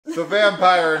So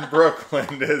Vampire in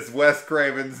Brooklyn is Wes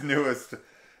Craven's newest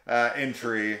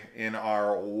entry in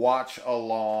our watch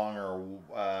along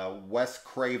or Wes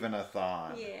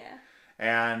Craven-a-thon. Yeah.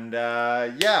 And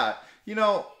yeah, you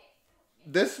know,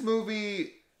 this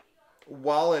movie,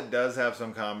 while it does have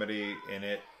some comedy in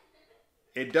it,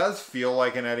 it does feel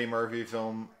like an Eddie Murphy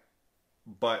film,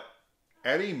 but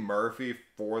Eddie Murphy,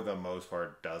 for the most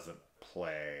part, doesn't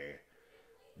play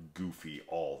goofy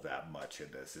all that much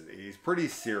in this. He's pretty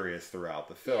serious throughout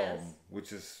the film, Yes.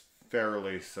 which is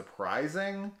fairly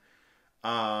surprising.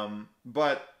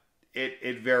 But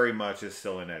it very much is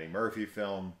still an Eddie Murphy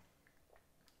film.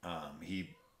 He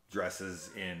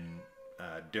dresses in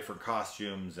different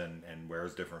costumes and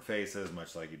wears different faces,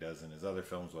 much like he does in his other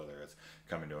films, whether it's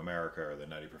Coming to America or the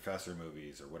Nutty Professor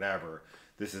movies or whatever.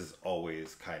 This is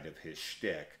always kind of his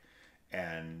shtick.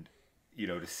 And, you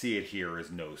know, to see it here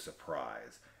is no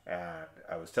surprise. And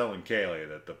I was telling Kaylee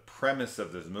that the premise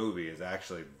of this movie is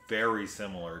actually very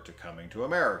similar to Coming to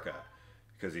America.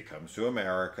 Because he comes to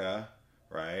America,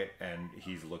 right? And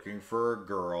he's looking for a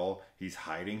girl. He's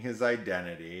hiding his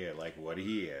identity, like what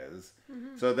he is.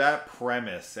 Mm-hmm. So that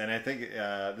premise, and I think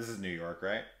this is New York,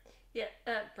 right? Yeah,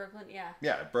 Brooklyn, yeah.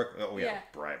 Yeah, Brooklyn. Oh, yeah.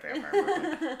 Bright Vampire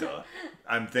Brooklyn. Duh.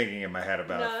 I'm thinking in my head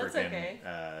about freaking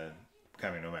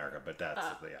Coming to America, but that's,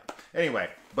 yeah. Anyway,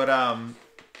 but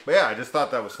yeah, I just thought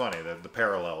that was funny, the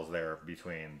parallels there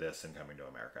between this and Coming to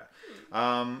America.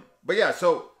 But yeah,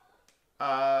 so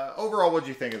overall, what did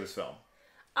you think of this film?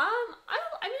 I mean,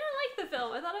 I liked the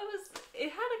film. I thought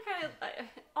it had a kind of,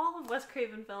 all of Wes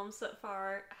Craven films so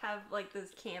far have like this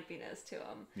campiness to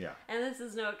them. Yeah. And this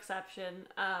is no exception.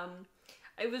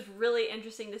 It was really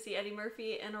interesting to see Eddie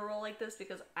Murphy in a role like this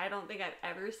because I don't think I've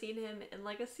ever seen him in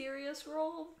like a serious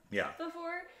role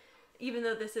before. Even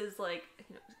though this is like,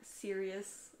 you know,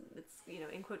 serious, it's, you know,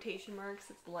 in quotation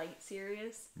marks, it's light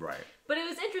serious. Right. But it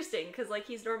was interesting because like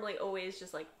he's normally always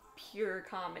just like pure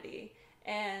comedy.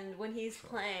 And when he's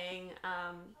playing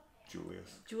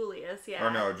Julius, yeah.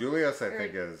 Or no, Julius I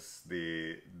think is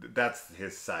that's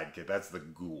his sidekick. That's the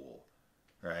ghoul,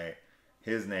 right?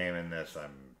 His name in this,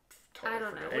 I'm totally I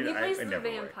don't know. forgetting. When he plays the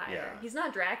vampire, yeah. he's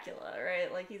not Dracula,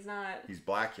 right? Like he's not. He's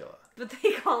Blackula. But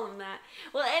they call him that.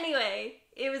 Well, anyway,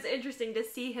 it was interesting to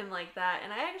see him like that,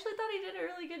 and I actually thought he did a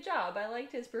really good job. I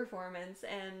liked his performance,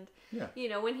 and you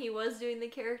know, when he was doing the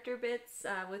character bits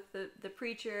with the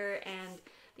preacher and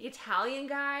the Italian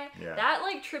guy, that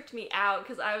like tripped me out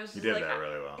because I was just he did that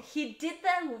really well. He did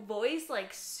that voice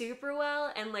like super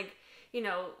well, and like, you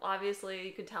know, obviously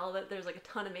you could tell that there's like a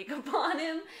ton of makeup on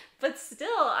him, but still,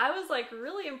 I was like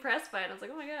really impressed by it. I was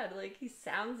like, oh my god, like he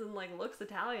sounds and like looks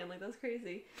Italian, like that's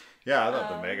crazy. Yeah, I thought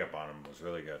the makeup on him was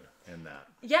really good in that.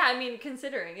 Yeah, I mean,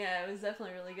 considering, it was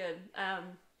definitely really good.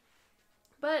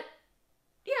 But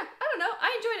yeah, I don't know.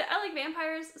 I enjoyed it. I like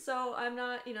vampires, so I'm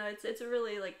not, you know, it's a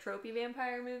really like tropey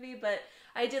vampire movie, but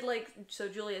I did like, so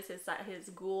Julius, his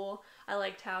ghoul, I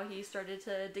liked how he started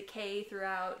to decay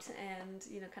throughout and,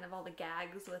 you know, kind of all the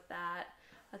gags with that.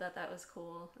 I thought that was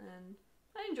cool, and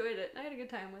I enjoyed it. I had a good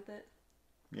time with it.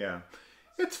 Yeah,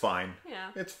 it's fine.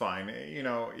 Yeah. It's fine. You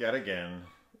know, yet again,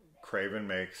 Craven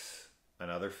makes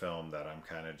another film that I'm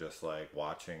kind of just like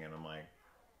watching and I'm like,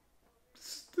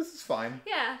 this is fine.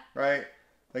 Yeah. Right?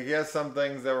 Like, he has some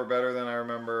things that were better than I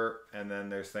remember, and then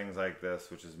there's things like this,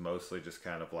 which is mostly just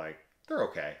kind of like, they're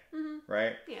okay,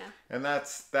 right? Yeah. And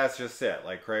that's just it.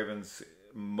 Like, Craven's,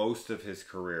 most of his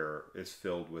career is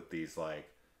filled with these, like,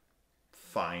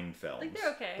 fine films. Like,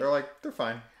 they're okay. They're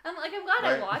fine. I'm glad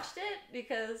I watched it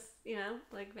because, you know,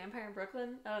 like Vampire in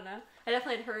Brooklyn, I don't know. I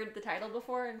definitely had heard the title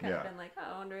before and kind of been like,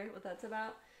 oh, I wonder what that's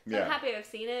about. So I'm happy I've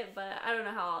seen it, but I don't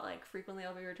know how like frequently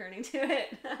I'll be returning to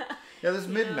it. Yeah, this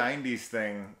mid-90s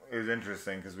thing is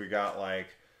interesting because we got like,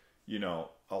 you know,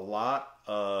 a lot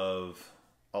of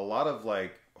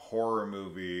like horror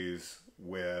movies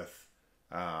with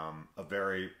a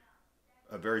very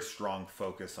strong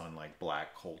focus on like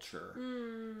black culture.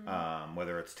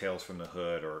 Whether it's Tales from the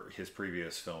Hood or his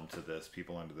previous film to this,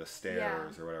 People Under the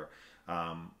Stairs or whatever,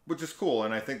 which is cool.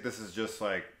 And I think this is just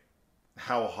like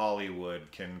how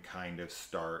Hollywood can kind of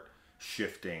start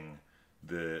shifting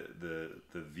the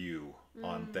view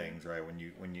on things, right? When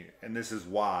you and this is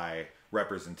why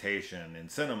representation in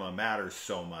cinema matters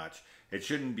so much. It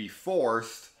shouldn't be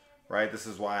forced, right? This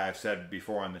is why I've said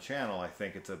before on the channel, I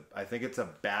think it's a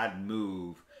bad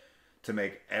move to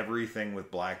make everything with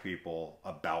black people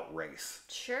about race.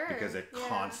 Sure. Because it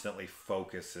constantly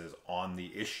focuses on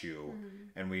the issue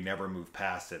and we never move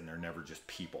past it and they're never just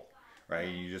people. Right,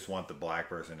 you just want the black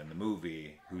person in the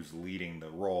movie who's leading the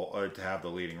role, or to have the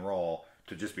leading role,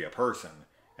 to just be a person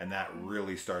and that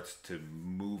really starts to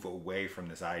move away from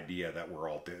this idea that we're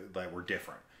all that we're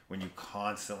different. When you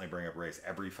constantly bring up race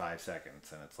every 5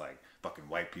 seconds, and it's like fucking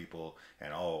white people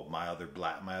and my other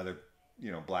black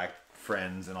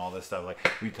friends and all this stuff. Like,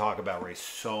 we talk about race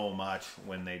so much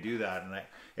when they do that, and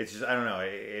it's just, I don't know,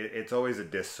 it's always a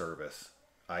disservice,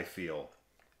 I feel.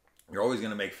 You're always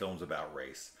going to make films about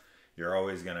race. You're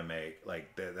always going to make,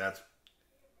 like,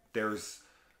 there's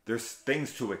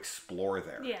things to explore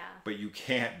there. Yeah. But you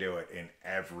can't do it in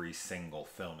every single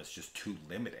film. It's just too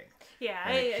limiting. Yeah,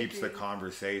 and it keeps agree. the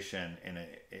conversation, and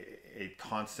it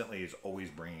constantly is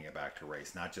always bringing it back to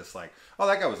race, not just like, oh,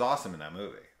 that guy was awesome in that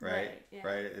movie, right? Yeah.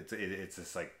 Right? It's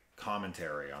this like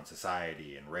commentary on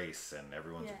society and race, and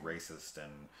everyone's racist,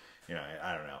 and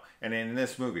I don't know. And in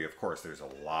this movie, of course, there's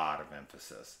a lot of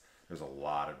emphasis. There's a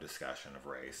lot of discussion of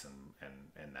race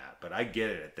and that. But I get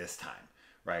it at this time,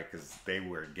 right? Because they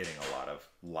were getting a lot of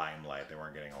limelight. They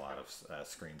weren't getting a lot of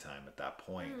screen time at that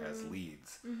point as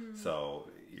leads. So,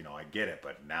 I get it.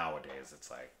 But nowadays,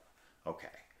 it's like, okay,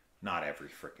 not every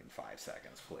freaking 5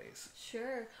 seconds, please.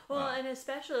 Sure. Well, and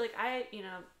especially, like, I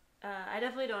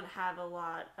definitely don't have a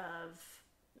lot of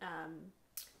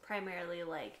primarily,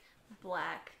 like,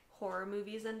 black horror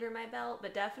movies under my belt,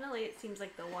 but definitely it seems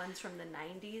like the ones from the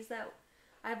 90s that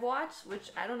I've watched,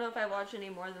 which I don't know if I watched any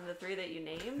more than the 3 that you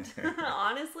named,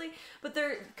 honestly, but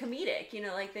they're comedic,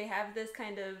 like they have this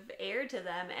kind of air to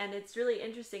them, and it's really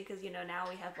interesting because, now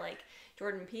we have like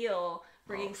Jordan Peele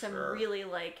bringing some really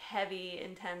like heavy,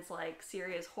 intense, like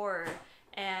serious horror,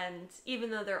 and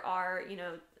even though there are,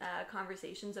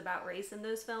 conversations about race in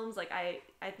those films, like I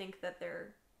think that they're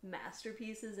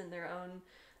masterpieces in their own,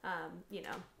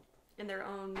 in their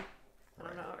own, I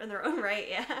don't know, in their own right,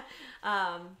 yeah.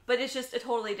 But it's just a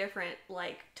totally different,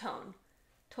 like, tone.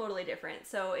 Totally different.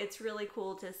 So it's really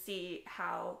cool to see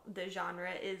how the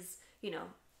genre is,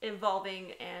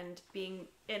 evolving and being,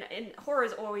 and horror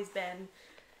has always been,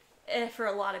 for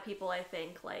a lot of people, I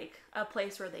think, like, a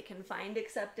place where they can find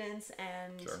acceptance,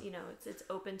 and, it's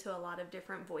open to a lot of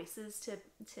different voices to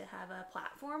have a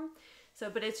platform. So,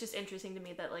 but it's just interesting to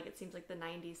me that, like, it seems like the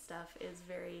 90s stuff is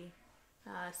very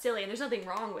silly, and there's nothing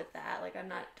wrong with that. Like, I'm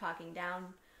not talking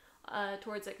down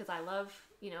towards it because I love,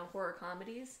 horror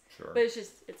comedies. Sure. But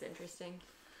it's interesting.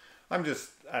 I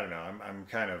don't know, I'm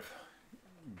kind of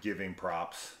giving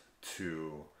props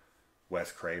to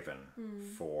Wes Craven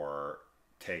for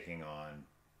taking on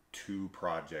 2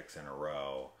 projects in a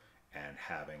row and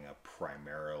having a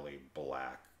primarily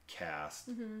black cast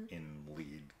in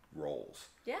lead roles.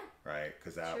 Yeah. Right?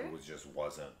 Because that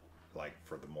wasn't, like,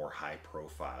 for the more high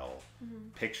profile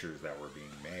pictures that were being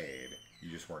made, you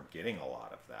just weren't getting a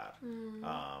lot of that. And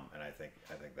I think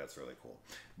that's really cool.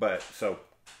 But so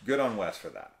good on Wes for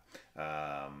that.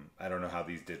 I don't know how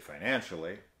these did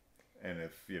financially, and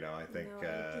if I think no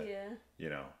idea.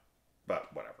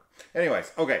 But whatever.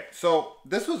 Anyways, okay, so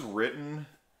this was written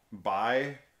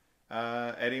by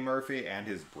Eddie Murphy and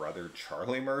his brother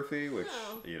Charlie Murphy, which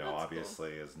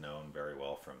obviously is known very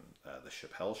well from the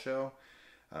Chappelle Show.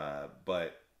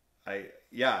 But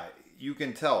you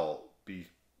can tell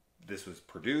this was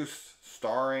produced,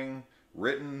 starring,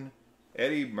 written.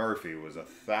 Eddie Murphy was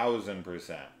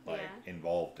 1,000%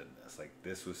 involved in this. Like,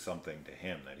 this was something to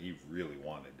him that he really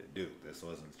wanted to do. This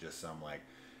wasn't just some like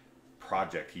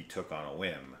project he took on a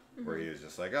whim where he was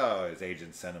just like, oh, his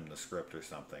agent sent him the script or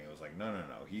something. It was like, no.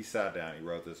 He sat down, he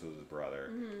wrote this with his brother,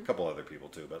 a couple other people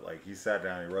too, but like he sat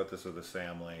down, he wrote this with his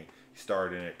family, he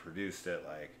starred in it, produced it,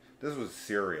 like this was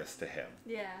serious to him.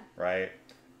 Yeah. Right?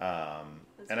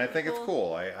 And I think it's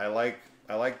cool. I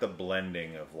like the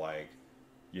blending of, like,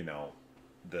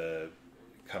 the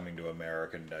Coming to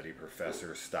America Nutty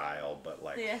Professor style, but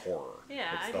like horror.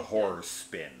 Yeah, it's the horror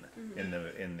spin in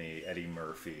the Eddie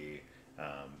Murphy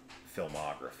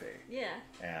filmography. Yeah.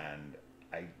 And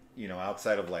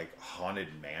outside of like Haunted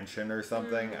Mansion or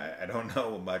something, I don't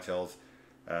know much else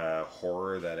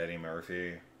horror that Eddie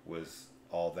Murphy was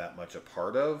all that much a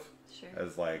part of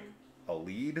as like a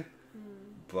lead.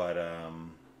 But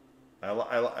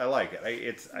I like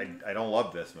it. I don't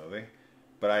love this movie.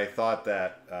 But I thought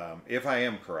that, if I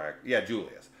am correct,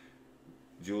 Julius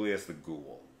the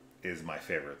Ghoul is my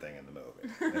favorite thing in the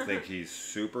movie. I think he's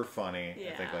super funny.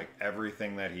 Yeah. I think like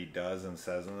everything that he does and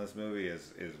says in this movie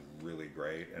is really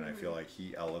great, and I feel like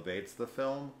he elevates the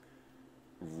film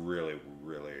really,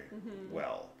 really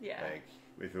well. Yeah. Like,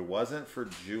 if it wasn't for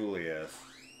Julius,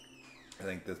 I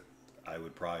think I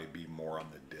would probably be more on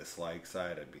the dislike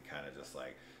side. I'd be kind of just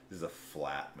like, this is a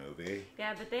flat movie.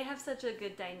 Yeah, but they have such a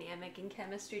good dynamic and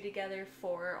chemistry together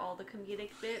for all the comedic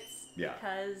bits. Yeah.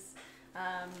 Because,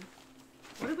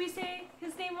 what did we say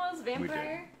his name was?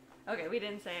 Vampire? Okay, we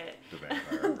didn't say it. The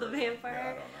vampire. The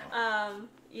vampire. Yeah, I don't know.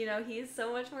 You know, he's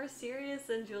so much more serious,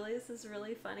 and Julius is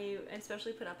really funny,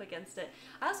 especially put up against it.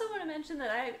 I also want to mention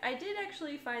that I did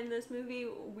actually find this movie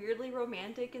weirdly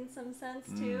romantic in some sense,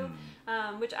 too,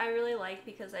 which I really like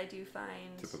because I do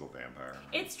find... Typical vampire.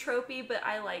 It's tropey, but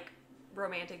I like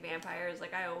romantic vampires.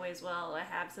 Like, I always will. I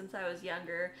have since I was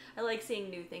younger. I like seeing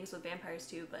new things with vampires,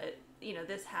 too, but, you know,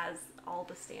 this has all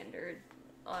the standard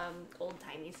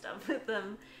old-timey stuff with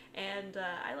them, and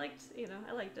I liked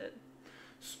it.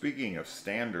 Speaking of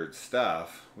standard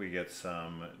stuff, we get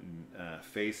some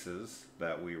faces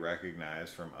that we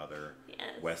recognize from other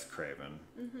Wes Craven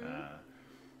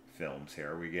films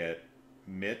here. We get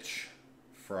Mitch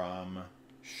from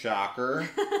Shocker,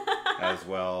 as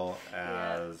well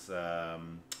as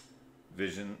Night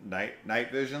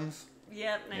Visions.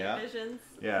 Yep, Night Visions.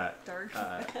 Yeah.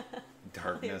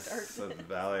 Darkness. The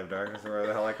Valley of Darkness, or whatever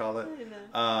the hell I called it.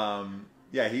 I know.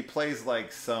 Yeah, he plays like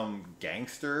some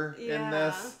gangster in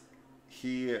this.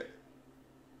 His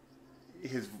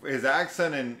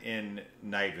accent in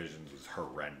Night Visions was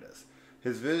horrendous.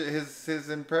 His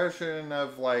impression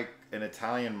of like an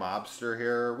Italian mobster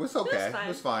here was okay. It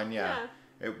was fine. Yeah.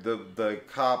 The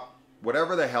cop,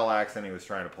 whatever the hell accent he was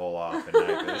trying to pull off in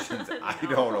Night Visions, I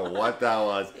don't know what that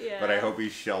was, but I hope he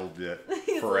shelved it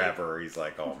forever. He's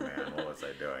like, oh man, what was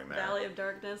I doing there? Valley of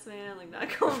Darkness, man. Like, not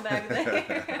going back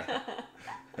there.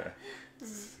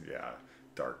 Yeah,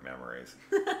 dark memories.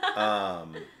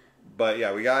 But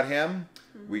yeah, we got him.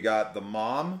 We got the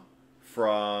mom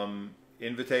from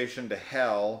Invitation to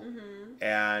Hell,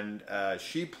 and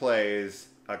she plays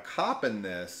a cop in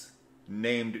this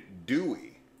named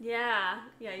Dewey. Yeah,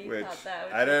 you thought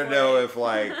that. I don't know if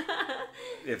like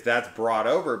if that's brought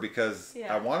over, because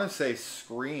I want to say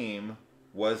Scream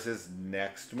was his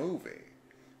next movie.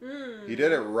 He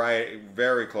did it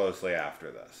very closely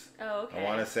after this. Oh, okay. I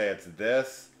want to say it's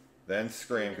this, then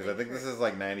Scream, because I think this is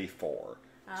like 94.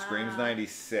 Scream's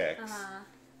 96.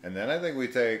 And then I think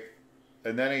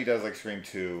and then he does like Scream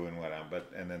 2 and whatnot,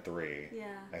 and then 3,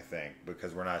 I think,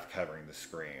 because we're not covering the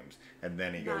Screams. And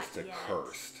then he goes to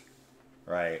Cursed,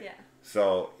 right? Yeah.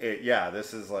 So,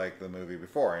 this is like the movie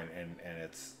before, and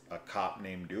it's a cop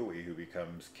named Dewey who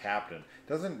becomes captain.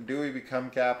 Doesn't Dewey become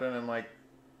captain in like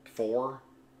 4?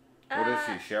 What is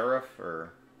he, sheriff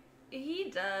or?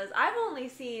 He does. I've only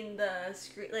seen the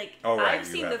Scream. Like, I've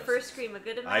seen the first Scream a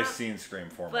good amount. I've seen Scream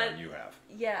 4 more than you have.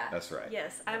 Yeah, that's right.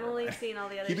 Yes, I've only seen all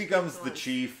the other. He becomes the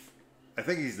chief. I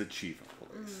think he's the chief of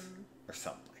police or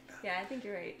something like that. Yeah, I think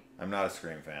you're right. I'm not a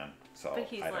Scream fan, so. But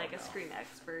he's I don't like know. a Scream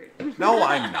expert. No,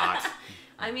 I'm not.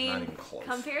 I mean, not even close.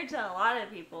 Compared to a lot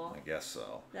of people. I guess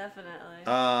so. Definitely.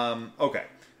 Okay.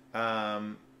 I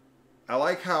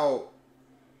like how.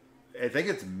 I think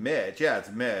it's Mitch. Yeah, it's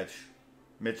Mitch.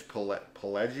 Mitch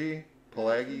Pileggi,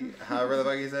 however the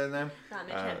fuck he said his name. Not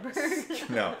Mitch Hedberg.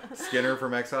 No, Skinner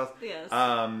from X-Files. Yes.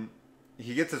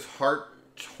 He gets his heart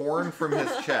torn from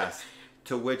his chest,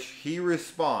 to which he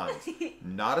responds,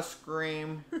 not a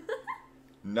scream,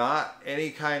 not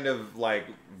any kind of like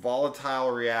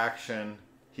volatile reaction.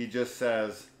 He just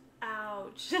says,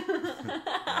 ouch.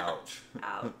 Ouch.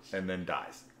 Ouch. And then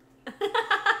dies.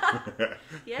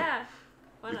 Yeah.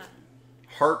 Why not?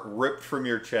 Heart ripped from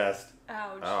your chest.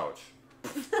 Ouch. Ouch.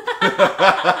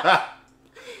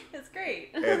 It's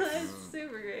great. It's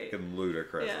super great. Fucking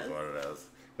ludicrous is what it is.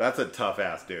 That's a tough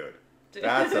ass dude.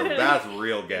 That's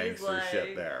real gangster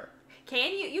shit there.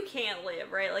 You can't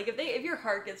live, right? Like if your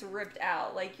heart gets ripped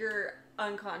out, like you're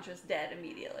unconscious, dead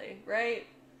immediately, right?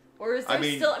 Or is there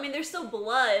there's still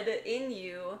blood in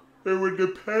you. It would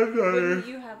depend on Wouldn't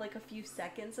you have like a few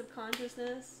seconds of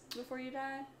consciousness before you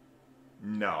die?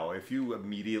 No, if you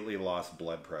immediately lost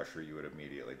blood pressure, you would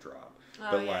immediately drop. Oh,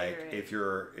 but yeah, like right. if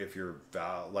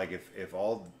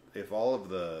all of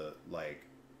the like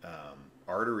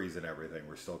arteries and everything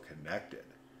were still connected,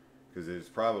 because there's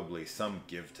probably some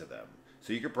give to them,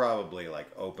 so you could probably like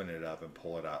open it up and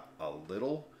pull it out a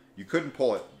little. You couldn't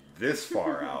pull it this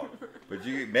far out, but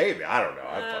you maybe, I don't know.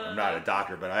 I'm not a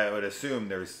doctor, but I would assume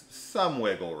there's some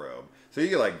wiggle room. So you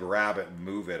could like grab it and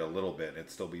move it a little bit and it'd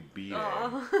still be beating,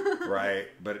 right?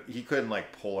 But he couldn't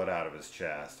like pull it out of his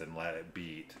chest and let it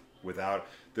beat without,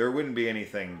 there wouldn't be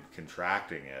anything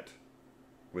contracting it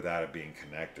without it being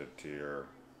connected to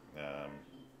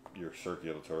your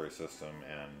circulatory system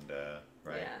and,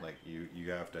 right? Yeah. Like you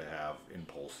have to have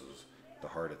impulses. The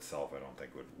heart itself, I don't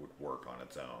think would work on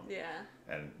its own. Yeah.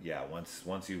 And yeah, once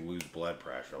you lose blood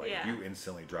pressure, like if you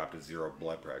instantly drop to 0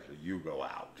 blood pressure, you go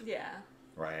out. Yeah.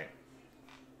 Right.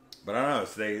 But I don't know.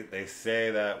 So they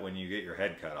say that when you get your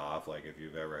head cut off, like if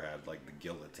you've ever had like the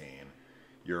guillotine,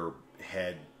 your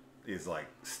head is like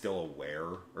still aware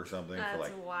or something That's for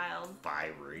like wild.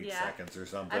 5 or 8 Yeah. seconds or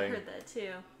something. I've heard that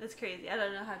too. That's crazy. I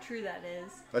don't know how true that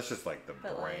is. That's just like the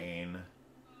But, like, brain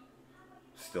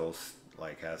still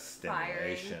like has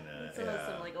stimulation in it. Still has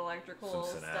some like electrical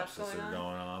Some stuff synapses going are on.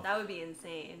 going off. That would be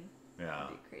insane. Yeah. That'd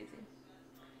be crazy.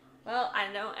 Well,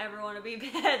 I don't ever want to be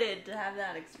beheaded to have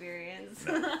that experience.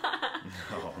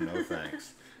 No, no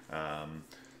thanks.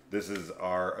 This is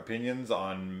our opinions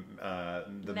on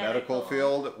the medical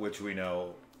field, which we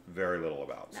know very little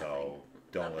about. So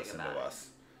don't listen to us.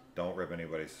 Don't rip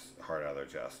anybody's heart out of their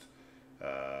chest,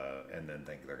 and then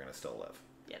think they're going to still live.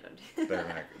 Yeah, don't do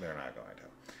that. They're not going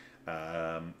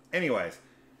to. Anyways,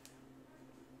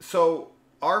 so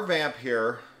our vamp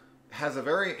here has a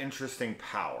very interesting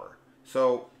power.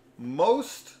 So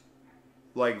most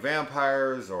like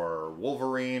vampires or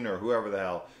Wolverine or whoever the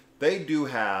hell, they do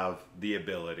have the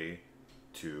ability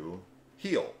to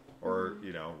heal or,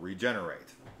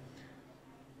 regenerate.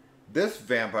 This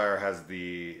vampire has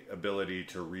the ability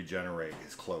to regenerate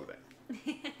his clothing.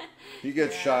 He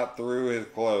gets shot through his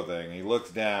clothing. He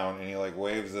looks down and he like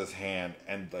waves his hand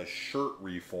and the shirt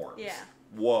reforms. Yeah.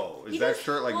 Whoa. Is that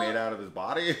shirt like made out of his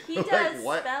body? He like, does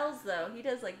what? spells though. He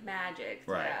does like magic.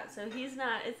 Right. Yeah. So it's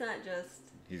not just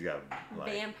He's got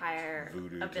like vampire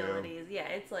voodoo abilities. too. Yeah,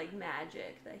 it's like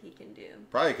magic that he can do.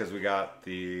 Probably because we got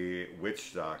the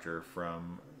witch doctor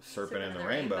from Serpent and the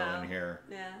Rainbow in here.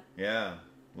 Yeah. Yeah.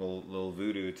 Little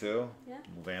voodoo too. Yeah.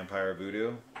 Little vampire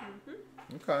voodoo.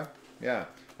 Mm-hmm. Okay. Yeah.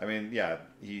 I mean, yeah,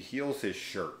 he heals his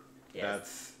shirt.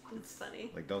 Yes. It's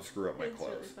funny. Like, don't screw up my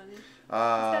clothes. It's really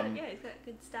funny. He's got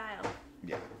good style.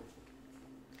 Yeah.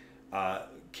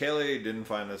 Kaylee didn't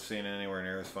find this scene anywhere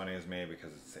near as funny as me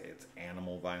because it's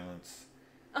animal violence.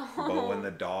 Oh. But when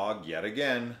the dog, yet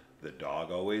again, the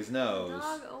dog always knows.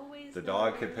 The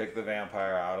dog could pick the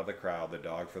vampire out of the crowd, the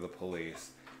dog for the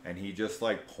police, and he just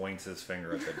like points his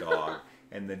finger at the dog,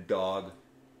 and the dog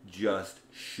just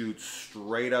shoots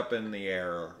straight up in the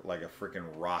air like a freaking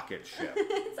rocket ship.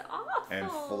 It's awful. And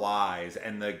flies,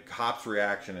 and the cop's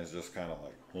reaction is just kind of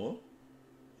like, huh?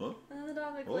 Huh? And the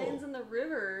dog like lands in the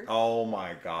river. Oh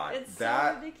my god. It's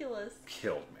that so ridiculous.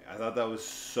 Killed me. I thought that was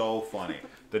so funny.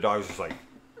 The dog's just like,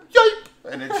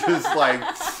 yipe! And it just like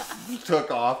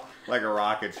took off like a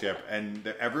rocket ship.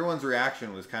 And everyone's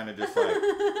reaction was kind of just like,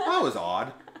 that was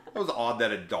odd. That was odd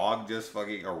that a dog just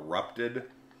fucking erupted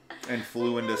and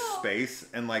flew into space.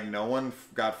 And like no one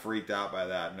got freaked out by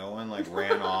that. No one like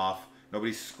ran off.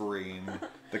 Nobody screamed.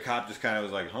 The cop just kind of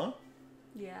was like, huh?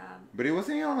 Yeah. But he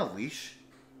wasn't on a leash.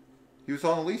 He was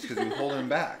on a leash because he was holding him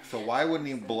back. So why wouldn't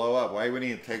he blow up? Why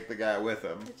wouldn't he take the guy with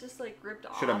him? It just like ripped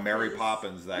off. Should have Mary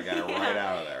Poppins that guy right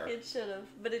out of there. It should have.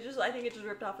 But I think it just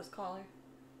ripped off his collar.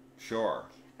 Sure.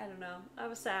 I don't know. I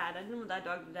was sad. I didn't want that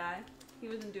dog to die. He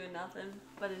wasn't doing nothing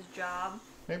but his job.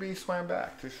 Maybe he swam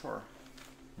back to shore.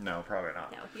 No, probably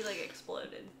not. No, he like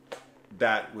exploded.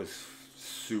 That was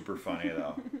super funny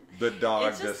though. The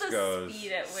dog just goes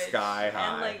sky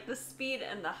high. And like the speed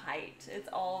and the height. It's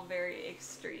all very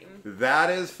extreme. That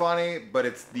is funny, but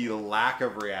it's the lack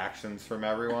of reactions from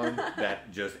everyone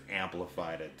that just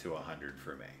amplified it to 100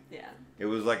 for me. Yeah. It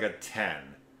was like a 10,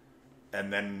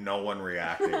 and then no one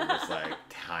reacted. It was like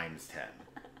times 10.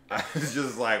 I was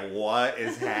just like, what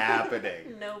is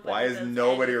happening? Why is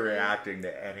nobody reacting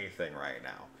to anything right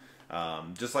now?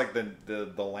 Just like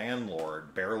the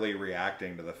landlord barely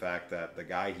reacting to the fact that the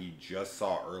guy he just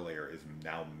saw earlier is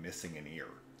now missing an ear.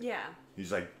 Yeah.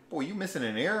 He's like, "Oh, you missing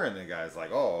an ear?" And the guy's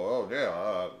like, "Oh,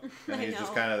 yeah." And he's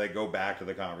just kind of, they go back to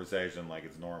the conversation like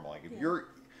it's normal. Like if you're,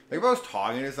 like if I was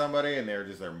talking to somebody and they're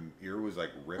just, their ear was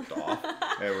like ripped off and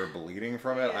they were bleeding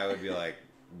from it, I would be like,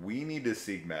 we need to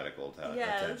seek medical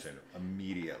attention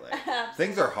immediately.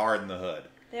 Things are hard in the hood.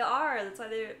 They are. That's why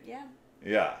they're,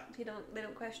 Yeah. They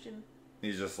don't question.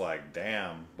 He's just like,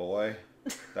 damn, boy.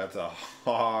 That's a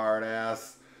hard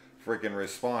ass freaking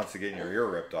response to getting your ear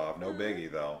ripped off. No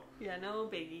biggie, though. Yeah, no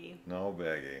biggie. No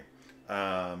biggie.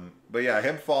 But yeah,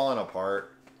 him falling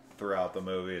apart throughout the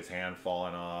movie, his hand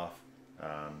falling off.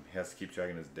 He has to keep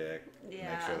checking his dick.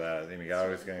 Yeah. Make sure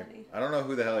that, I don't know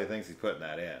who the hell he thinks he's putting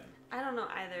that in. I don't know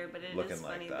either, but it is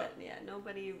funny that.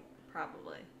 Nobody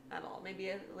probably at all. Maybe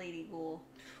a lady ghoul.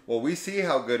 Well, we see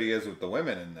how good he is with the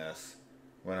women in this.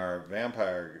 When our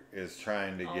vampire is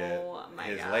trying to get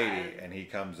his lady, and he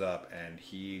comes up and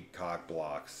he cock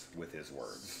blocks with his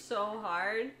words. So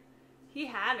hard. He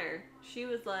had her. She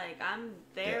was like, I'm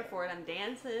there for it. I'm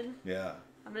dancing. Yeah.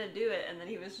 I'm going to do it. And then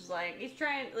he was just like, he's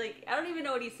trying, like, I don't even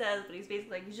know what he says, but he's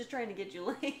basically like, he's just trying to get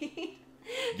you laid.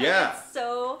 Yeah. It's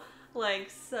so, like,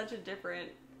 such a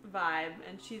different vibe.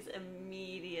 And she's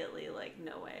immediately like,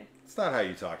 no way. It's not how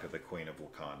you talk to the Queen of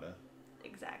Wakanda.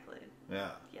 Exactly.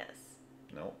 Yeah. Yes.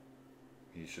 Nope.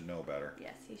 He should know better.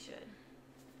 Yes, he should.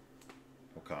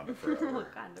 Wakanda forever.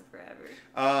 Wakanda forever.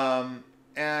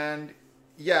 And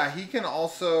yeah, he can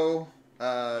also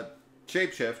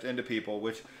shapeshift into people,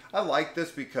 which I like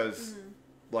this because,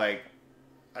 like,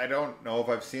 I don't know if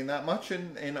I've seen that much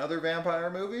in other vampire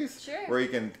movies. Sure. Where he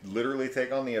can literally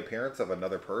take on the appearance of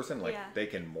another person. Like, Yeah. they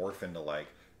can morph into, like,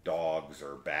 dogs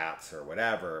or bats or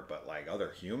whatever, but, like,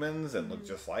 other humans and look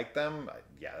just like them.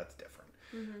 Yeah, that's different.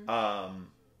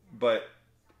 But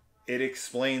it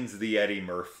explains the Eddie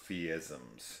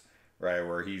Murphy-isms, right?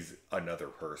 Where he's another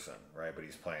person, right? But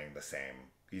he's playing the same.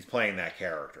 He's playing that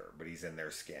character, but he's in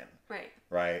their skin. Right.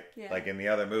 Right? Yeah. Like in the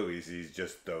other movies, he's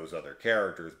just those other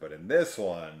characters. But in this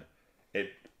one,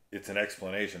 it's an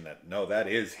explanation that, no, that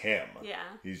is him. Yeah.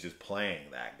 He's just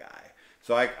playing that guy.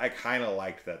 So I kind of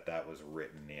liked that was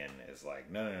written in as like,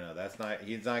 no, that's not,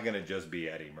 he's not going to just be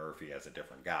Eddie Murphy as a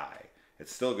different guy.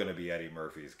 It's still going to be Eddie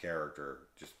Murphy's character,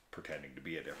 just pretending to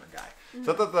be a different guy.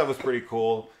 So I thought that was pretty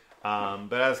cool.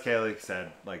 But as Kaylee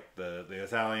said, like the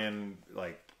Italian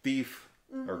like thief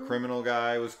or criminal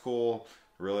guy was cool.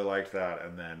 Really liked that.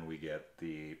 And then we get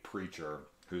the preacher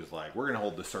who's like, we're going to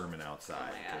hold the sermon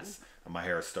outside because my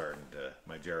hair's starting to,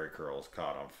 my Jerry curls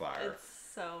caught on fire.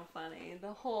 It's so funny.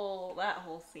 That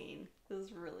whole scene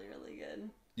was really, really good.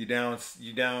 You down,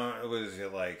 it was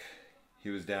like, he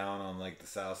was down on like the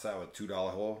south side with $2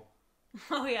 hole.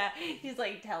 Oh yeah, he's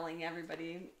like telling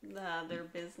everybody their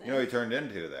business. You know what he turned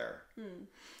into there?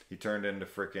 He turned into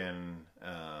frickin',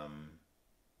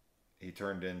 he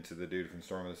turned into the dude from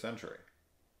Storm of the Century.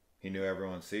 He knew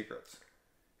everyone's secrets.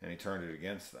 And he turned it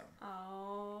against them.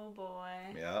 Oh boy.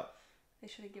 Yep. They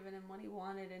should have given him what he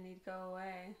wanted and he'd go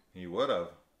away. He would have,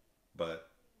 but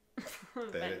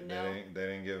they no.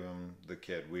 didn't give him the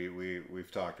kid.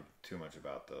 We've talked too much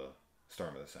about the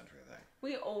Storm of the Century thing.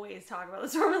 We always talk about the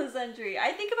Storm of the Century.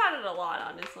 I think about it a lot,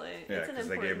 honestly. Yeah, because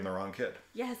they gave him the wrong kid.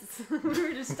 Yes, we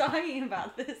were just talking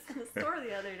about this in the store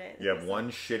the other day. You have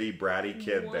one shitty bratty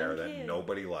kid there kid. that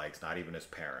nobody likes, not even his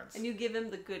parents. And you give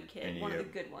him the good kid, one of the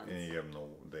good ones. And you give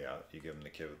him the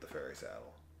kid with the fairy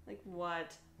saddle. Like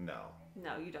what? No.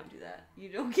 No, you don't do that. You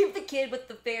don't give the kid with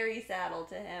the fairy saddle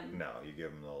to him. No, you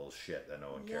give him the little shit that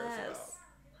no one cares about.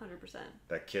 100%.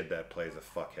 That kid that plays a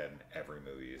fuckhead in every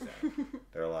movie he's in.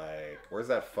 They're like, where's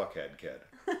that fuckhead kid?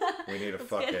 We need a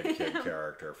fuckhead kid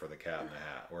character for the Cat in the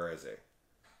Hat. Where is he?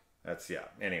 That's, yeah.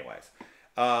 Anyways.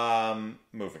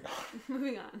 Moving on.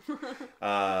 Moving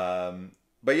on.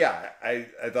 But yeah, I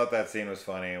thought that scene was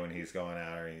funny when he's going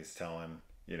out and he's telling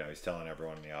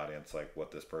everyone in the audience like what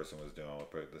this person was doing,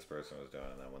 what this person was doing,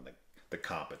 and then when the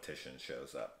competition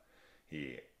shows up,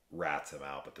 he rats him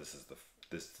out. But this is the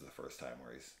first time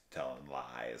where he's telling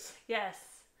lies. Yes.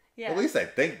 Yeah. At least I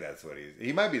think that's what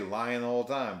he might be lying the whole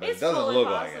time, but it's it doesn't look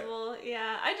possible. Like it.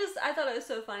 Yeah. I thought it was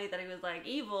so funny that he was like,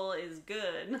 evil is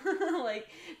good. Like,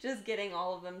 just getting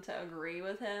all of them to agree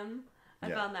with him.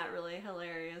 I found that really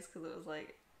hilarious because it was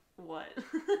like, what?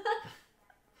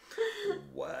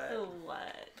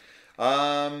 What?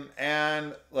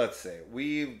 And let's see.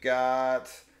 We've got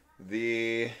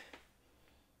the...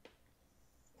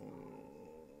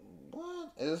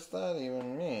 What does that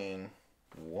even mean?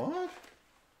 What?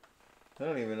 I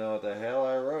don't even know what the hell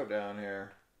I wrote down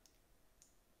here.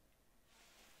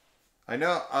 I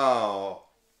know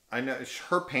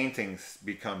her paintings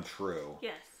become true.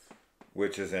 Yes.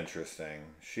 Which is interesting.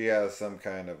 She has some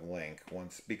kind of link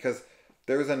once, because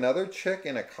there was another chick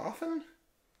in a coffin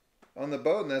on the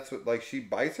boat, and that's what, like, she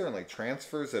bites her and like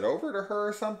transfers it over to her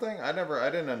or something. I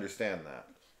didn't understand that.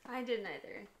 I didn't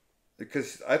either.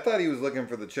 Because I thought he was looking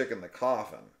for the chick in the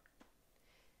coffin.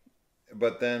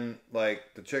 But then,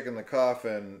 like, the chick in the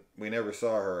coffin, we never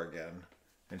saw her again.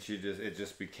 And it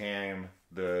just became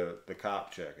the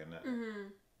cop chick. And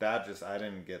I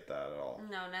didn't get that at all.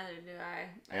 No, neither did I.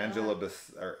 I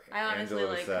honestly,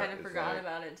 like, kind of forgot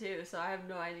about it, too. So I have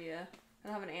no idea. I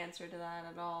don't have an answer to that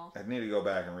at all. I need to go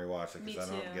back and rewatch it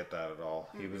because I don't get that at all.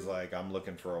 He was like, I'm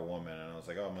looking for a woman. And I was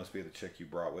like, oh, it must be the chick you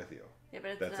brought with you. Yeah,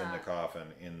 but that's not in the coffin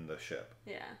in the ship.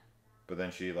 Yeah. But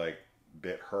then she, like,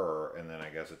 bit her, and then I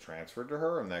guess it transferred to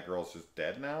her, and that girl's just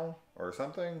dead now or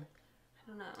something. I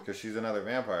don't know. Because she's another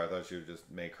vampire. I thought she would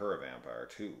just make her a vampire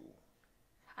too.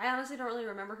 I honestly don't really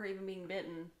remember her even being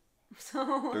bitten. So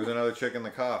there was another chick in the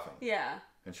coffin. Yeah.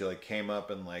 And she like came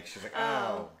up and like she's like,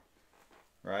 ow.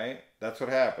 Right? That's what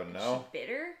happened. No. She bit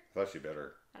her? I thought she bit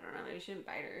her. I don't know. Maybe she didn't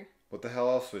bite her. What the hell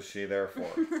else was she there for?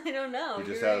 I don't know. He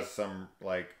just has some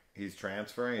like he's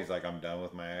transferring. He's like, I'm done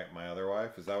with my other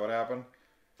wife. Is that what happened?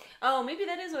 Oh, maybe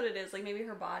that is what it is. Like, maybe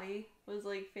her body was,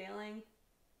 like, failing.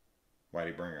 Why'd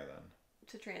he bring her then?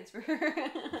 to transfer.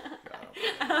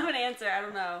 I don't have an answer. I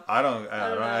don't know.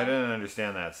 I didn't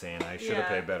understand that scene. I should have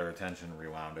paid better attention and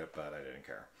rewound it, but I didn't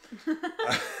care.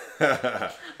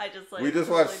 We just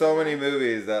watched so many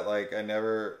movies that like I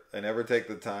never take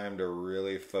the time to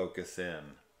really focus in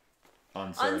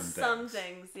on some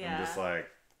things. Yeah. I'm just like,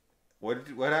 what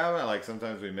happened? Like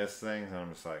sometimes we miss things, and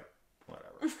I'm just like, whatever.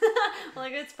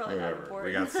 Like it's probably not important.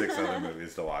 We got 6 other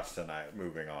movies to watch tonight.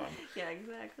 Moving on. Yeah,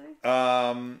 exactly.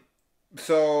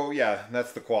 So yeah,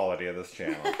 that's the quality of this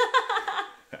channel.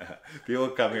 People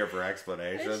come here for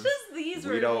explanations. It's just these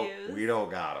reviews. We don't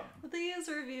got them. These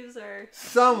reviews are...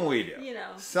 Some we do. You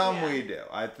know. Some we do.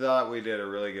 I thought we did a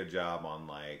really good job on,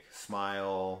 like,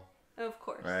 Smile. Of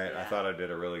course. Right? Yeah. I thought I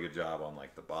did a really good job on,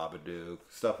 like, The Babadook.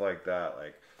 Stuff like that.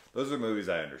 Like, those are movies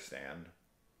I understand.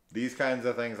 These kinds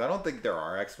of things, I don't think there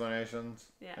are explanations.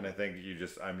 Yeah. And I think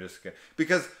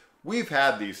because we've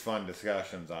had these fun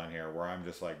discussions on here where I'm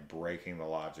just, like, breaking the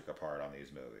logic apart on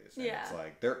these movies. And it's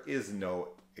like, there is no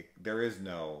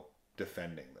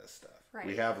defending this stuff. Right.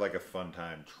 We have like a fun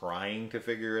time trying to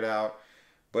figure it out,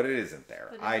 but it isn't there.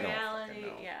 But in I reality, don't fucking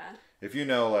know. Yeah. If you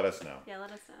know, let us know. Yeah,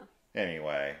 let us know.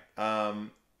 Anyway,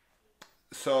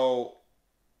 so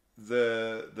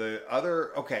the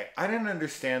other I didn't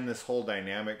understand this whole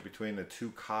dynamic between the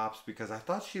 2 cops because I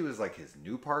thought she was like his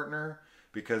new partner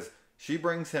because she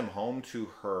brings him home to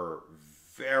her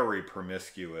very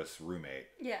promiscuous roommate.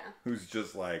 Yeah. Who's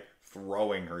just like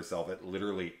throwing herself at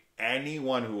literally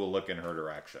anyone who will look in her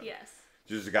direction. Yes.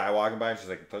 Just a guy walking by and she's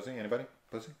like, pussy, anybody?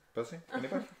 Pussy? Pussy?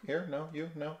 Anybody? Here? No? You?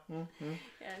 No? Mm-hmm.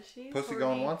 Yeah, she's pussy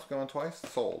going once, going twice,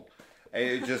 sold.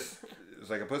 It was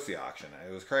like a pussy auction.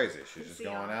 It was crazy. She's just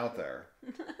going out there.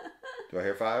 Do I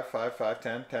hear 5, 5, 5,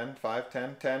 10, 10, 5,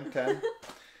 10, 10, 10?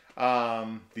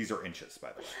 These are inches, by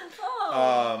the way.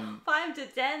 Oh, 5 to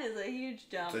 10 is a huge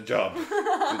jump. It's a jump. It's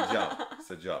a jump.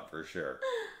 It's a jump for sure.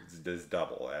 It's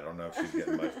double. I don't know if she's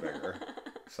getting much bigger.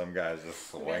 Some guy's just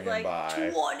swinging like by.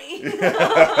 20.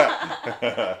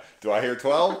 Do I hear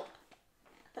 12?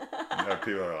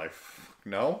 People are like,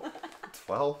 no,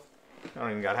 12. I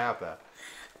don't even got half that.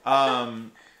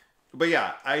 But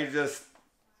yeah, I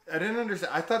didn't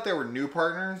understand. I thought they were new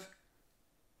partners.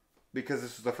 Because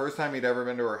this was the first time he'd ever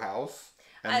been to her house.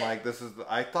 And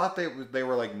I thought they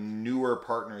were like newer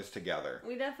partners together.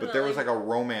 We definitely. But there was like a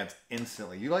romance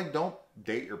instantly. You like don't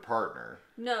date your partner.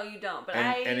 No, you don't. But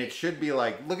and it should be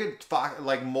like, look at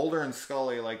like Mulder and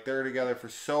Scully, like they're together for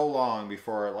so long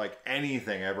before like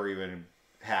anything ever even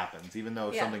happens. Even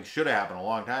though something should have happened a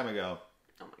long time ago.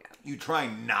 Oh my god. You try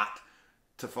not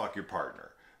to fuck your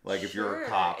partner. Like if you're a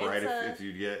cop, right? If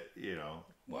you get, you know.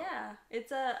 Well. Yeah,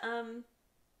 it's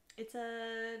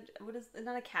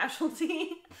not a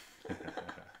casualty?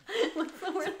 What's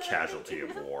the word? It's a casualty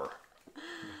of war.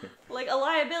 Like a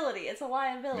liability. It's a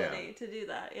liability to do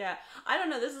that. Yeah. I don't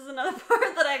know. This is another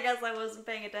part that I guess I wasn't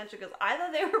paying attention because I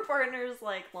thought they were partners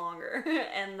like longer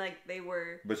and like they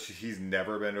were. But he's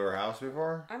never been to her house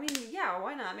before? I mean, yeah,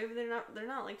 why not? Maybe they're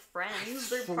not like friends.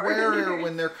 They're partners.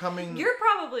 When they're coming. You're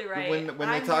probably right. When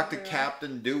they talk to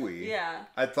Captain Dewey. Yeah.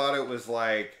 I thought it was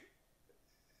like,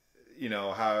 you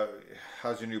know,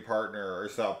 how's your new partner or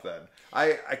something.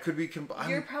 I could be...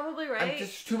 You're probably right. I'm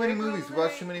just too many movies. We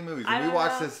watched too many movies. And we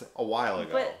watched this a while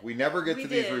ago. We never get to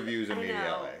these reviews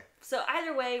immediately. So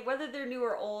either way, whether they're new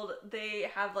or old, they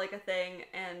have like a thing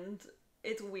and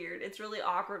it's weird. It's really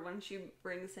awkward when she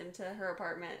brings him to her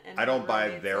apartment. And I don't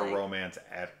buy their romance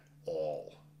at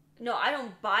all. No, I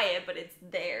don't buy it, but it's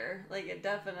there. Like, it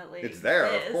definitely It's there,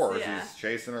 is. of course. Yeah. He's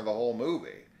chasing her the whole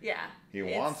movie. Yeah. He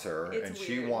wants her, and weird.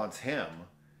 she wants him.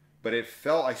 But it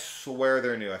felt, I swear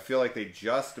they're new. I feel like they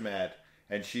just met,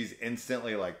 and she's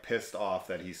instantly, like, pissed off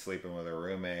that he's sleeping with her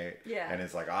roommate. Yeah. And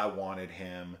it's like, I wanted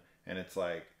him. And it's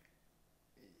like,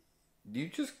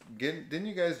 didn't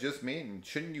you guys just meet, and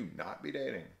shouldn't you not be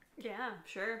dating? Yeah,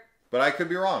 sure. But I could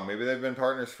be wrong. Maybe they've been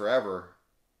partners forever.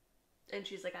 And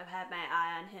she's like, I've had my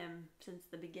eye on him since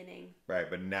the beginning. Right,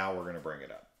 but now we're going to bring it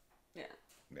up. Yeah.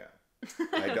 Yeah.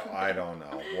 I don't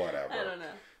know. Whatever. I don't know.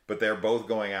 But they're both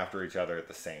going after each other at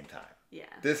the same time. Yeah.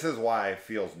 This is why it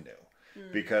feels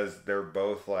new. Because they're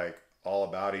both like all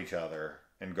about each other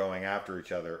and going after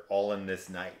each other all in this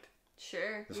night.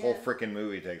 Sure. This whole freaking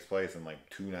movie takes place in like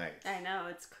 2 nights. I know.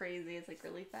 It's crazy. It's like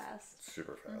really fast.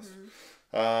 Super fast.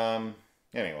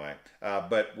 Anyway,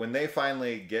 but when they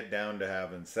finally get down to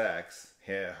having sex,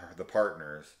 the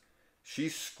partners, she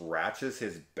scratches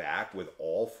his back with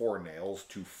all 4 nails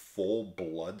to full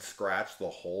blood scratch the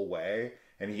whole way,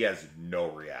 and he has no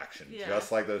reaction. Yeah.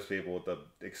 Just like those people with the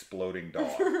exploding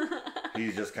dog.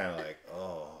 He's just kind of like,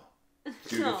 oh.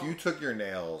 Dude, No. if you took your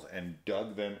nails and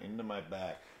dug them into my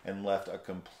back and left a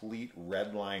complete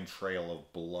red line trail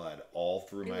of blood all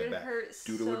through my back,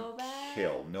 dude, so it would bad.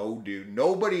 kill. No, dude,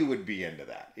 nobody would be into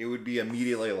that. It would be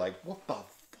immediately like, what the fuck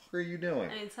are you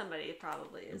doing? I mean, somebody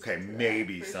probably is. Okay, into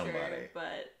maybe that, for somebody. sure,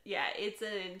 but yeah, it's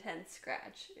an intense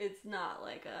scratch. It's not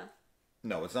like a.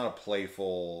 No, it's not a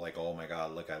playful, like, oh my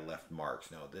god, look, I left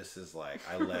marks. No, this is like,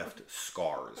 I left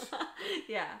scars.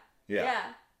 Yeah. Yeah. Yeah.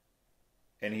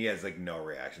 And he has like no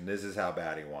reaction. This is how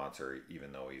bad he wants her,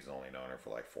 even though he's only known her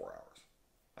for like 4 hours,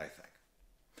 I think.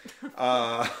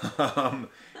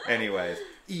 Anyways,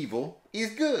 evil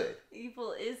is good.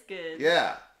 Evil is good.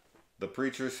 Yeah, the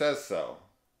preacher says so.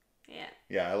 Yeah.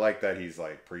 Yeah, I like that he's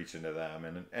like preaching to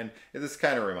them, and this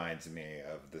kind of reminds me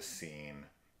of the scene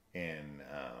in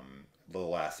The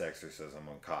Last Exorcism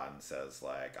when Cotton says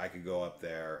like, I could go up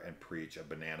there and preach a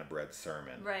banana bread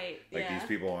sermon. Right. Like yeah. these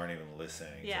people aren't even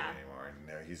listening to Yeah. me anymore,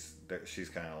 and she's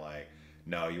kind of like,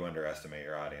 no, you underestimate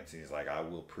your audience. And he's like, I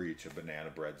will preach a banana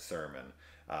bread sermon,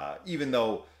 even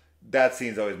though that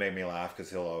scene's always made me laugh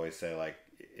because he'll always say like,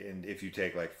 and if you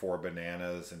take like 4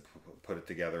 bananas and put it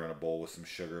together in a bowl with some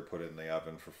sugar, put it in the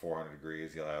oven for 400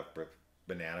 degrees, you'll have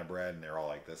banana bread. And they're all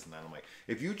like this and that. I'm like,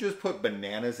 if you just put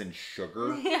bananas and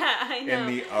sugar Yeah, I know. in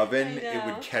the oven, I it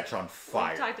would know. catch on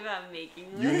fire. We talked about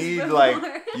making this You need before.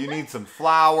 like, you need some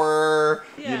flour.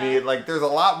 Yeah. You need like, there's a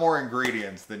lot more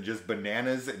ingredients than just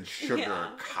bananas and sugar Yeah.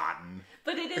 and cotton.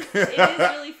 But it is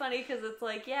really funny because it's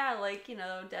like, yeah, like, you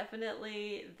know,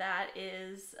 definitely that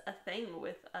is a thing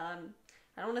with, I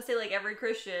don't want to say like every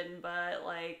Christian, but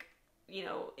like, you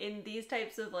know, in these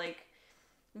types of like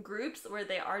groups where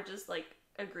they are just like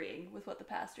agreeing with what the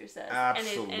pastor says.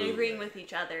 Absolutely. And agreeing with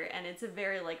each other. And it's a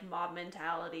very like mob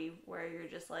mentality where you're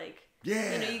just like,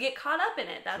 Yeah. you know, you get caught up in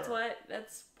it. That's Sure.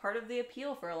 that's part of the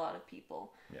appeal for a lot of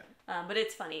people. Yeah. But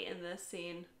it's funny in this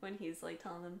scene when he's like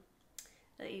telling them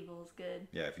that evil is good.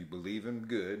 Yeah, if you believe in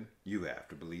good, you have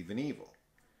to believe in evil.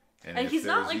 And if he's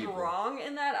not there's like evil- wrong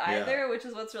in that Yeah. either, which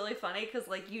is what's really funny because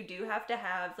like you do have to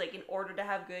have like in order to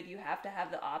have good, you have to have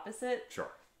the opposite.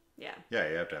 Sure. Yeah. Yeah,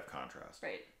 you have to have contrast.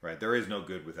 Right. Right. There is no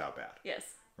good without bad. Yes.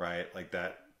 Right? Like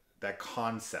that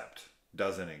concept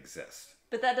doesn't exist.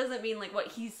 But that doesn't mean like what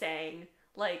he's saying.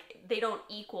 Like they don't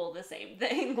equal the same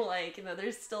thing. Like, you know,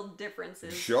 there's still differes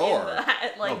Sure. in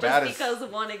that. Like No, bad just is-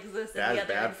 because one exists and bad the is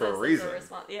other bad exists for a as reason.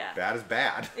 response. Yeah. Bad is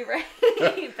bad.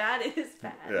 Right. Bad is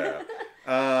bad.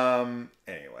 Yeah.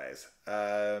 Anyways.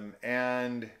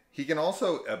 And he can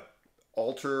also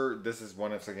alter, this is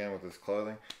once again with his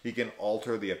clothing, he can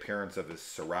alter the appearance of his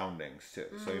surroundings too.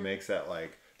 So he makes that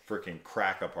like freaking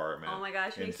crack apartment. Oh my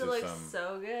gosh, it makes it into look some-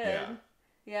 so good. Yeah.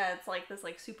 Yeah, it's like this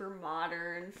like super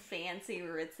modern, fancy,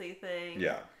 ritzy thing.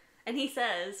 Yeah. And he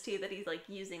says too that he's like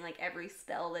using like every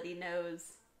spell that he knows.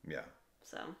 Yeah.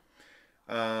 So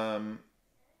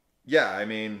Yeah, I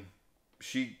mean,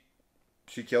 she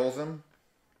kills him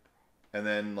and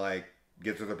then like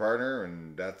gets with her partner,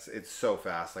 and it's so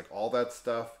fast. Like all that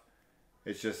stuff,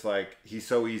 it's just like he's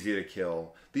so easy to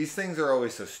kill. These things are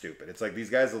always so stupid. It's like these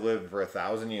guys have lived for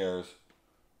 1,000 years.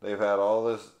 They've had all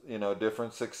this, you know,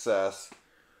 different success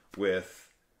with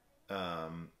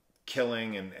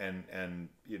killing and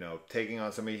you know, taking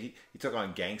on somebody. He took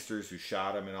on gangsters who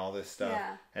shot him and all this stuff.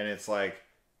 Yeah. And it's like,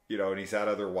 you know, and he's had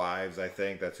other wives, I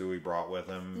think. That's who he brought with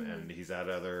him. And he's had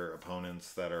other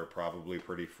opponents that are probably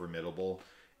pretty formidable.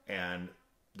 And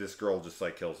this girl just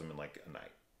like kills him in like a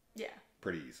night. yeah.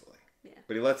 Pretty easily. Yeah.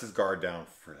 But he lets his guard down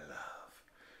for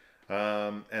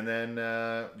love. And then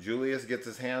Julius gets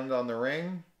his hand on the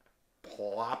ring,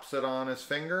 plops it on his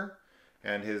finger,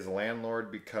 and his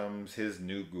landlord becomes his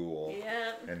new ghoul.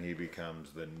 Yeah. And he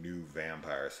becomes the new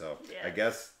vampire. So Yeah. I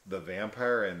guess the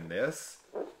vampire in this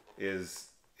is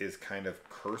kind of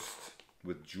cursed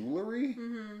with jewelry.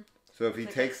 Mm-hmm. So if he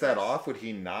like takes a that curse. off, would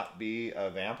he not be a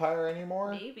vampire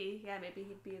anymore? Maybe. Yeah, maybe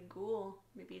he'd be a ghoul.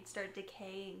 Maybe he'd start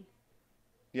decaying.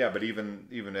 Yeah, but even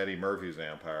Eddie Murphy's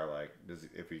vampire, like,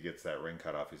 if he gets that ring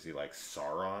cut off, is he like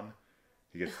Sauron?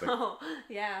 He gets the Oh,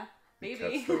 yeah. he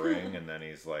Maybe. cuts the ring, and then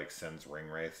he's like sends ring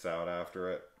wraiths out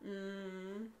after it.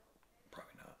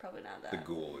 Probably not. Probably not that. The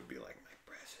ghoul would be like, my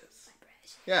precious.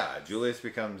 Yeah, Julius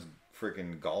becomes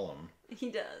freaking Gollum He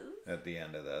does. at the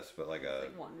end of this, but like a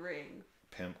Like one ring.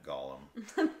 pimp Gollum.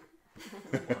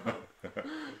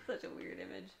 Such a weird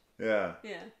image. Yeah.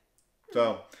 Yeah.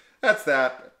 So that's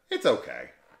that. It's okay.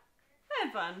 I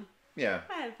had fun. Yeah.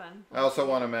 I had fun. I also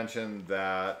want to mention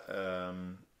that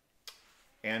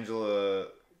Angela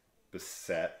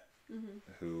Bassett,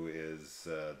 who is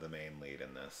the main lead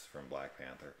in this from Black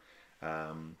Panther,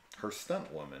 her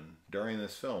stunt woman during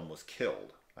this film was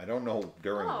killed. I don't know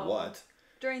during Oh. what,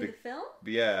 During the film?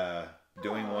 Yeah,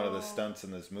 doing one of the stunts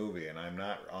in this movie, and I'm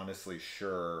not honestly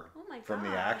sure from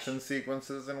the action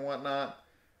sequences and whatnot.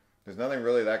 There's nothing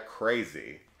really that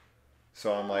crazy.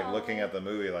 So I'm like looking at the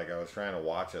movie, like I was trying to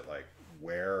watch it, like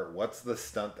what's the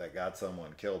stunt that got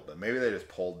someone killed? But maybe they just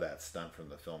pulled that stunt from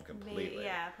the film completely. Maybe,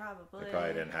 yeah, probably. They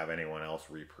probably didn't have anyone else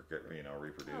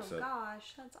reproduce it. Oh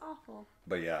gosh, that's awful.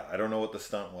 But yeah, I don't know what the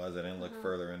stunt was. I didn't look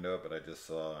further into it, but I just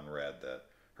saw and read that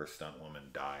her stunt woman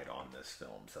died on this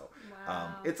film. So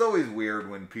it's always weird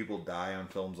when people die on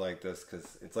films like this,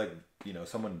 because it's like,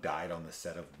 someone died on the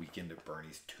set of Weekend at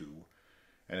Bernie's 2.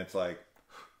 And it's like,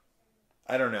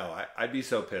 I don't know. I'd be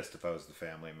so pissed if I was the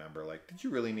family member. Like, did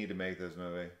you really need to make this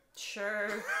movie? Sure.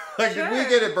 Like, did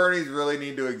Weekend at Bernie's really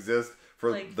need to exist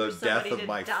for the death of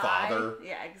my father?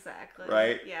 Yeah, exactly.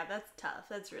 Right? Yeah, that's tough.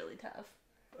 That's really tough.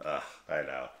 I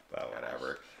know. But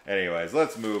whatever. Anyways,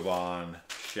 let's move on,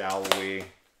 shall we?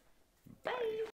 Bye.